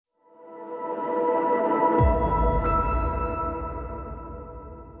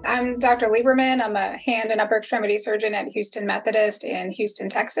I'm Dr. Lieberman. I'm a hand and upper extremity surgeon at Houston Methodist in Houston,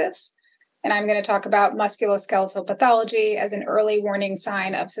 Texas. And I'm going to talk about musculoskeletal pathology as an early warning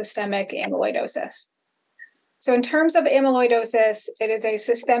sign of systemic amyloidosis. So in terms of amyloidosis, it is a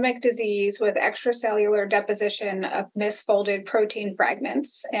systemic disease with extracellular deposition of misfolded protein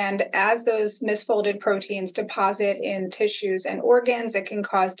fragments. And as those misfolded proteins deposit in tissues and organs, it can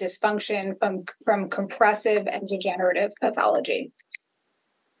cause dysfunction from compressive and degenerative pathology.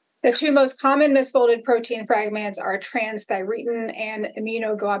 The two most common misfolded protein fragments are transthyretin and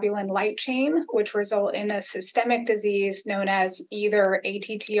immunoglobulin light chain, which result in a systemic disease known as either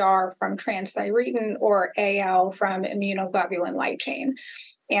ATTR from transthyretin or AL from immunoglobulin light chain.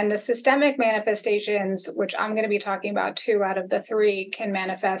 And the systemic manifestations, which I'm going to be talking about 2 out of the 3, can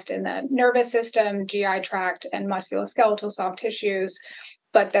manifest in the nervous system, GI tract, and musculoskeletal soft tissues.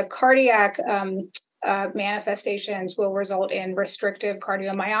 But the cardiac manifestations will result in restrictive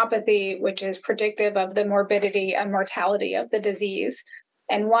cardiomyopathy, which is predictive of the morbidity and mortality of the disease.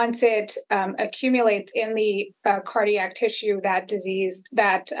 And once it accumulates in the cardiac tissue,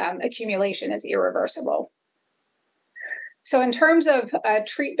 that accumulation is irreversible. So in terms of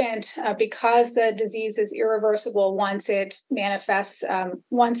treatment, because the disease is irreversible once it manifests,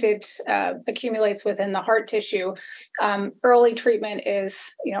 once it accumulates within the heart tissue, early treatment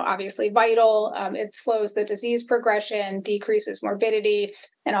is, obviously vital. It slows the disease progression, decreases morbidity,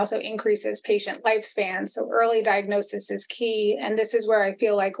 and also increases patient lifespan. So early diagnosis is key. And this is where I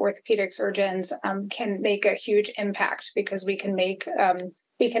feel like orthopedic surgeons can make a huge impact, because we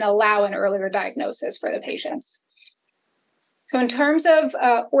can allow an earlier diagnosis for the patients. So in terms of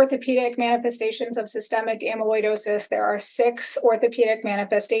orthopedic manifestations of systemic amyloidosis, there are 6 orthopedic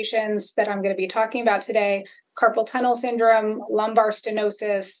manifestations that I'm going to be talking about today: carpal tunnel syndrome, lumbar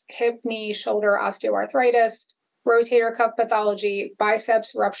stenosis, hip, knee, shoulder osteoarthritis, rotator cuff pathology,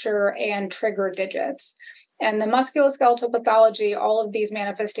 biceps rupture, and trigger digits. And the musculoskeletal pathology, all of these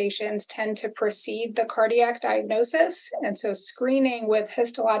manifestations tend to precede the cardiac diagnosis. And so screening with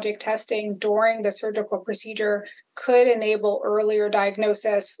histologic testing during the surgical procedure could enable earlier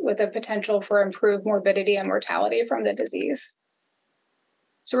diagnosis with a potential for improved morbidity and mortality from the disease.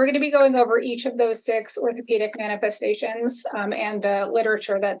 So we're going to be going over each of those 6 orthopedic manifestations and the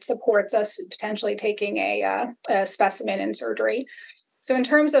literature that supports us potentially taking a specimen in surgery. So in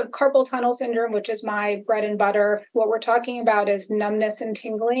terms of carpal tunnel syndrome, which is my bread and butter, what we're talking about is numbness and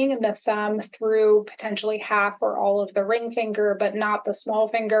tingling in the thumb through potentially half or all of the ring finger, but not the small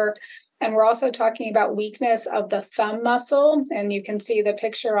finger. And we're also talking about weakness of the thumb muscle. And you can see the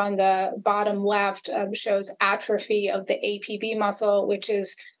picture on the bottom left shows atrophy of the APB muscle, which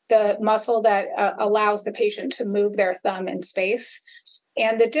is the muscle that allows the patient to move their thumb in space.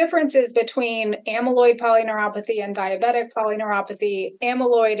 And the differences between amyloid polyneuropathy and diabetic polyneuropathy: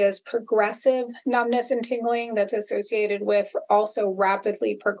 amyloid is progressive numbness and tingling that's associated with also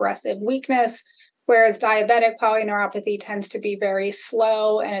rapidly progressive weakness, whereas diabetic polyneuropathy tends to be very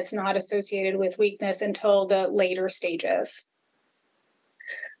slow and it's not associated with weakness until the later stages.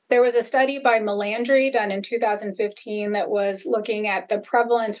 There was a study by Melandri done in 2015 that was looking at the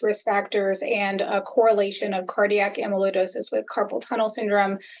prevalence, risk factors, and a correlation of cardiac amyloidosis with carpal tunnel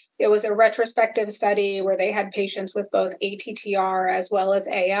syndrome. It was a retrospective study where they had patients with both ATTR as well as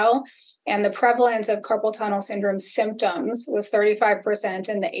AL, and the prevalence of carpal tunnel syndrome symptoms was 35%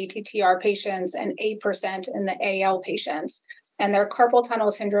 in the ATTR patients and 8% in the AL patients. And their carpal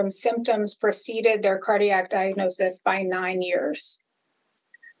tunnel syndrome symptoms preceded their cardiac diagnosis by 9 years.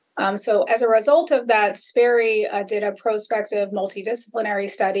 So as a result of that, Sperry did a prospective multidisciplinary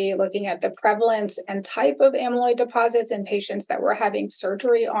study looking at the prevalence and type of amyloid deposits in patients that were having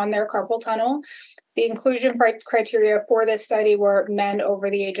surgery on their carpal tunnel. The inclusion criteria for this study were men over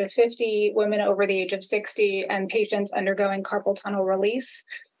the age of 50, women over the age of 60, and patients undergoing carpal tunnel release.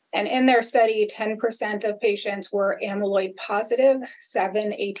 And in their study, 10% of patients were amyloid positive,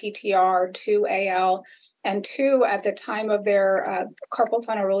 7 ATTR, 2 AL, and 2 at the time of their carpal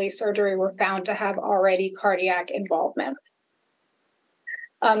tunnel release surgery were found to have already cardiac involvement.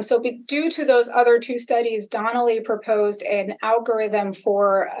 So due to those other 2 studies, Donnelly proposed an algorithm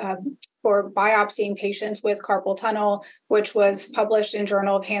for biopsying patients with carpal tunnel, which was published in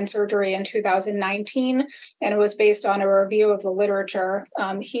Journal of Hand Surgery in 2019, and it was based on a review of the literature.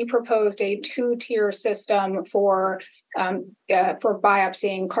 He proposed a 2-tier system for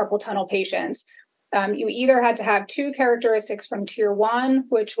biopsying carpal tunnel patients. You either had to have 2 characteristics from tier 1,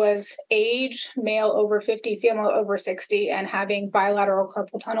 which was age, male over 50, female over 60, and having bilateral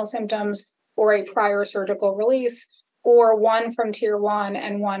carpal tunnel symptoms, or a prior surgical release, or one from tier 1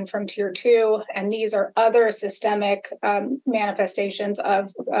 and one from tier 2. And these are other systemic manifestations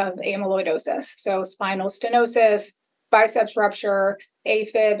of amyloidosis. So spinal stenosis, biceps rupture,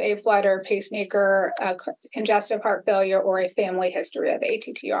 AFib, A-flutter, pacemaker, congestive heart failure, or a family history of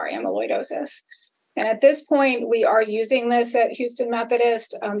ATTR amyloidosis. And at this point, we are using this at Houston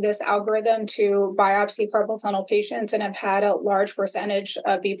Methodist, this algorithm to biopsy carpal tunnel patients, and have had a large percentage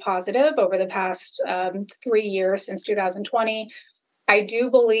be positive over the past 3 years since 2020. I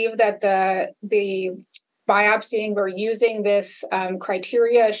do believe that the biopsying or using this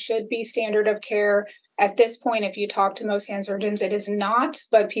criteria should be standard of care. At this point, if you talk to most hand surgeons, it is not,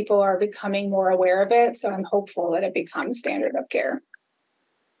 but people are becoming more aware of it. So I'm hopeful that it becomes standard of care.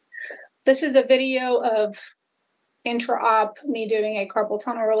 This is a video of intra-op, me doing a carpal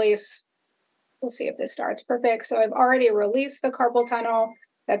tunnel release. We'll see if this starts. Perfect. So I've already released the carpal tunnel.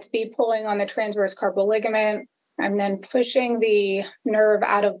 That's me pulling on the transverse carpal ligament. I'm then pushing the nerve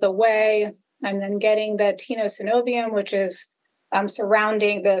out of the way. I'm then getting the tenosynovium, which is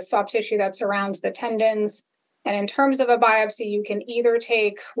surrounding the soft tissue that surrounds the tendons. And in terms of a biopsy, you can either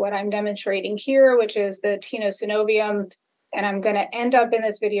take what I'm demonstrating here, which is the tenosynovium, and I'm going to end up in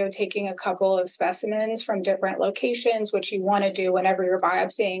this video taking a couple of specimens from different locations, which you want to do whenever you're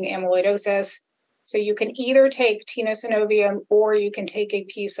biopsying amyloidosis. So you can either take tenosynovium or you can take a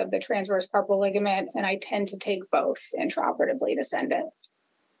piece of the transverse carpal ligament, and I tend to take both intraoperatively to send it.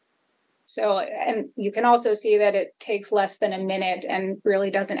 So, and you can also see that it takes less than a minute and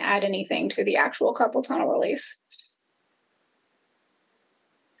really doesn't add anything to the actual carpal tunnel release.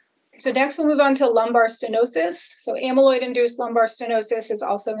 So next we'll move on to lumbar stenosis. So amyloid-induced lumbar stenosis is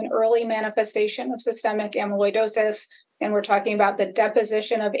also an early manifestation of systemic amyloidosis. And we're talking about the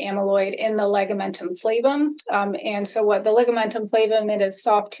deposition of amyloid in the ligamentum flavum. And so what the ligamentum flavum, it is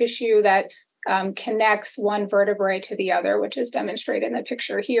soft tissue that connects one vertebrae to the other, which is demonstrated in the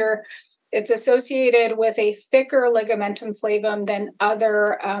picture here. It's associated with a thicker ligamentum flavum than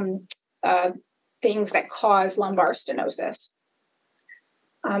other things that cause lumbar stenosis.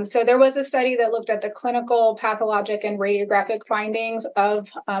 So there was a study that looked at the clinical, pathologic, and radiographic findings of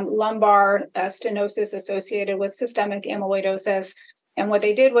lumbar stenosis associated with systemic amyloidosis. And what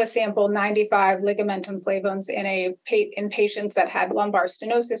they did was sample 95 ligamentum flavums in patients that had lumbar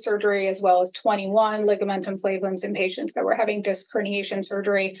stenosis surgery, as well as 21 ligamentum flavums in patients that were having disc herniation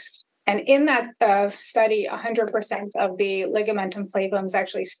surgery. And in that study, 100% of the ligamentum flavums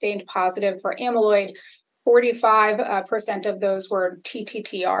actually stained positive for amyloid. 45% of those were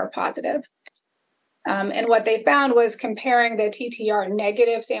TTR positive. And what they found was comparing the TTR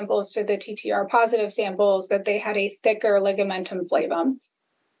negative samples to the TTR positive samples, that they had a thicker ligamentum flavum.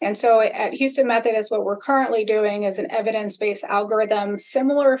 And so at Houston Methodist, what we're currently doing is an evidence-based algorithm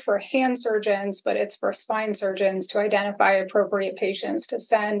similar for hand surgeons, but it's for spine surgeons to identify appropriate patients to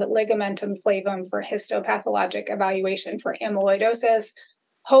send ligamentum flavum for histopathologic evaluation for amyloidosis,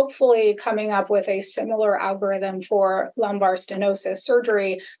 hopefully coming up with a similar algorithm for lumbar stenosis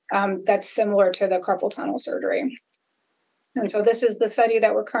surgery that's similar to the carpal tunnel surgery. And so this is the study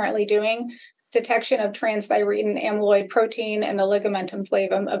that we're currently doing: detection of transthyretin amyloid protein in the ligamentum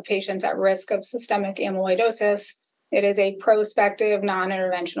flavum of patients at risk of systemic amyloidosis. It is a prospective,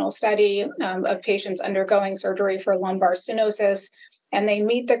 non-interventional study of patients undergoing surgery for lumbar stenosis, and they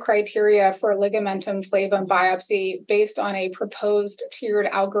meet the criteria for ligamentum flavum biopsy based on a proposed tiered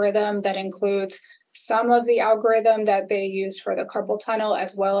algorithm that includes some of the algorithm that they used for the carpal tunnel,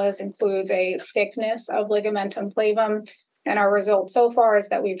 as well as includes a thickness of ligamentum flavum. And our result so far is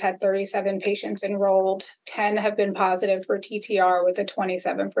that we've had 37 patients enrolled. 10 have been positive for TTR with a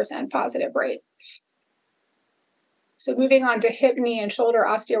 27% positive rate. So moving on to hip, knee, and shoulder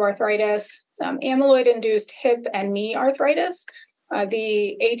osteoarthritis, amyloid-induced hip and knee arthritis.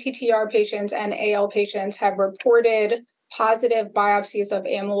 The ATTR patients and AL patients have reported positive biopsies of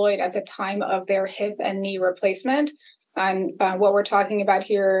amyloid at the time of their hip and knee replacement. And what we're talking about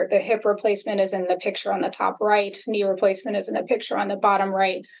here, the hip replacement is in the picture on the top right, knee replacement is in the picture on the bottom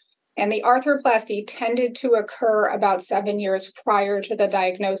right. And the arthroplasty tended to occur about 7 years prior to the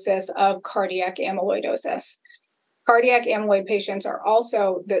diagnosis of cardiac amyloidosis. Cardiac amyloid patients are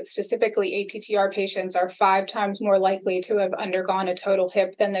also, specifically ATTR patients, are 5 times more likely to have undergone a total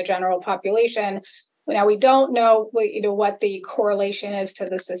hip than the general population. Now, we don't know what the correlation is to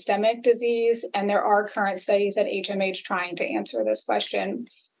the systemic disease, and there are current studies at HMH trying to answer this question.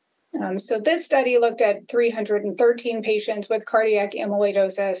 So this study looked at 313 patients with cardiac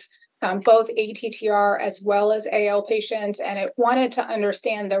amyloidosis, both ATTR as well as AL patients, and it wanted to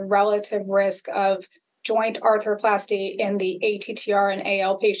understand the relative risk of joint arthroplasty in the ATTR and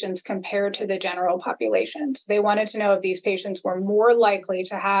AL patients compared to the general population. So they wanted to know if these patients were more likely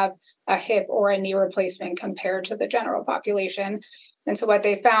to have a hip or a knee replacement compared to the general population. And so what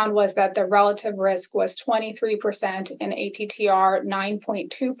they found was that the relative risk was 23% in ATTR,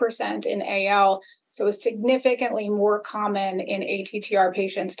 9.2% in AL. So it's significantly more common in ATTR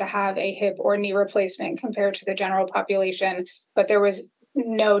patients to have a hip or knee replacement compared to the general population, but there was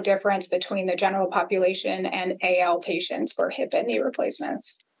no difference between the general population and AL patients for hip and knee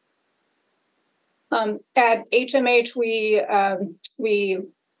replacements. At HMH, we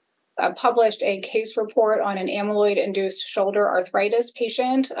published a case report on an amyloid-induced shoulder arthritis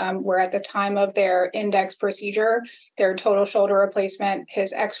patient, where at the time of their index procedure, their total shoulder replacement,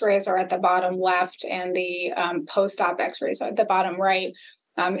 his x-rays are at the bottom left and the post-op x-rays are at the bottom right.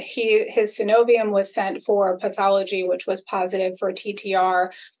 His synovium was sent for pathology, which was positive for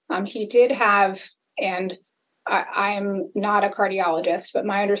TTR. He did have, and I'm not a cardiologist, but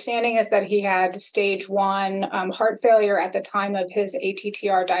my understanding is that he had stage 1 heart failure at the time of his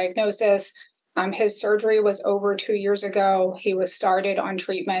ATTR diagnosis. His surgery was over 2 years ago. He was started on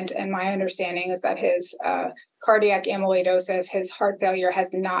treatment, and my understanding is that his cardiac amyloidosis, his heart failure,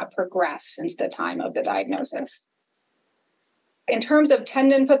 has not progressed since the time of the diagnosis. In terms of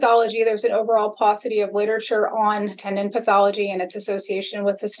tendon pathology, there's an overall paucity of literature on tendon pathology and its association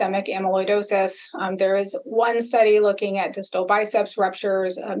with systemic amyloidosis. There is one study looking at distal biceps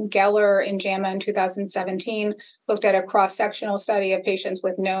ruptures. Geller in JAMA in 2017 looked at a cross-sectional study of patients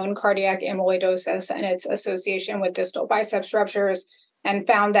with known cardiac amyloidosis and its association with distal biceps ruptures, and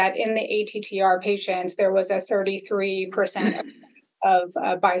found that in the ATTR patients, there was a 33%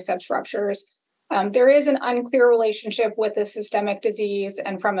 of biceps ruptures. There is an unclear relationship with the systemic disease,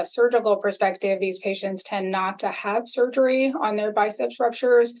 and from a surgical perspective, these patients tend not to have surgery on their biceps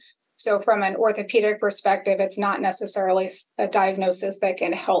ruptures. So from an orthopedic perspective, it's not necessarily a diagnosis that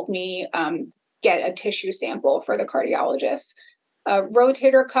can help me get a tissue sample for the cardiologist.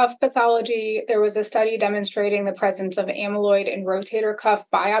 Rotator cuff pathology, there was a study demonstrating the presence of amyloid in rotator cuff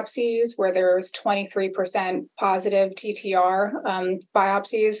biopsies where there was 23% positive TTR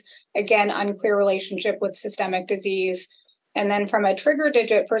biopsies. Again, unclear relationship with systemic disease. And then from a trigger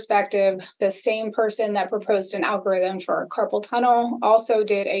digit perspective, the same person that proposed an algorithm for carpal tunnel also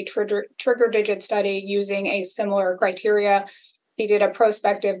did a trigger digit study using a similar criteria. He did a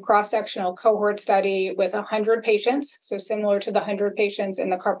prospective cross-sectional cohort study with 100 patients, so similar to the 100 patients in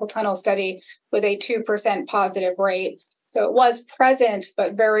the carpal tunnel study, with a 2% positive rate. So it was present,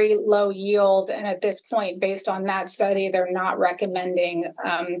 but very low yield. And at this point, based on that study, they're not recommending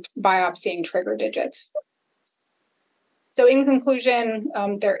biopsying trigger digits. So in conclusion,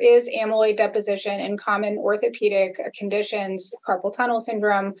 there is amyloid deposition in common orthopedic conditions: carpal tunnel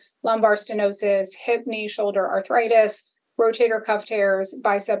syndrome, lumbar stenosis, hip, knee, shoulder arthritis, rotator cuff tears,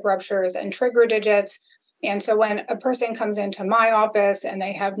 bicep ruptures, and trigger digits. And so when a person comes into my office and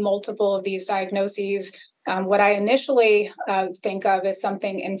they have multiple of these diagnoses, what I initially think of is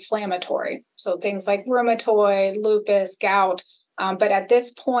something inflammatory. So things like rheumatoid, lupus, gout. But at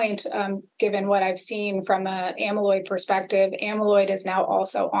this point, given what I've seen from an amyloid perspective, amyloid is now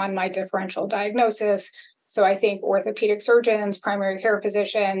also on my differential diagnosis. So I think orthopedic surgeons, primary care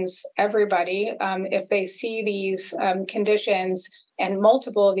physicians, everybody, if they see these conditions and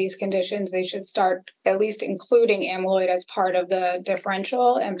multiple of these conditions, they should start at least including amyloid as part of the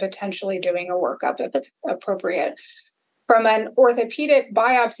differential and potentially doing a workup if it's appropriate. From an orthopedic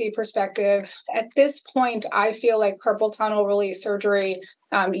biopsy perspective, at this point, I feel like carpal tunnel release surgery,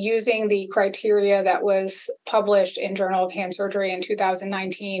 using the criteria that was published in Journal of Hand Surgery in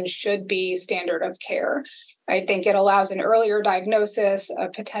 2019, should be standard of care. I think it allows an earlier diagnosis, a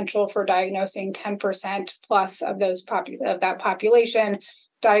potential for diagnosing 10% plus of that population,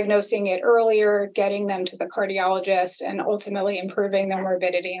 diagnosing it earlier, getting them to the cardiologist, and ultimately improving their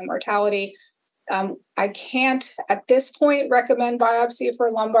morbidity and mortality. I can't at this point recommend biopsy for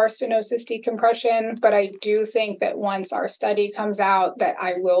lumbar stenosis decompression, but I do think that once our study comes out that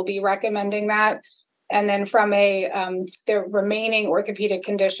I will be recommending that. And then from the remaining orthopedic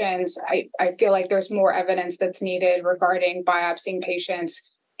conditions, I feel like there's more evidence that's needed regarding biopsying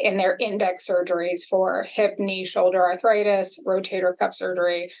patients in their index surgeries for hip, knee, shoulder arthritis, rotator cuff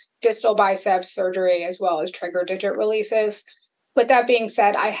surgery, distal biceps surgery, as well as trigger digit releases. With that being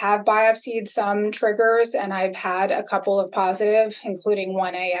said, I have biopsied some triggers and I've had a couple of positive, including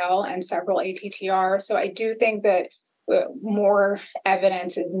one AL and several ATTR. So I do think that more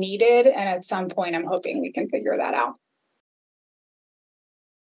evidence is needed. And at some point, I'm hoping we can figure that out.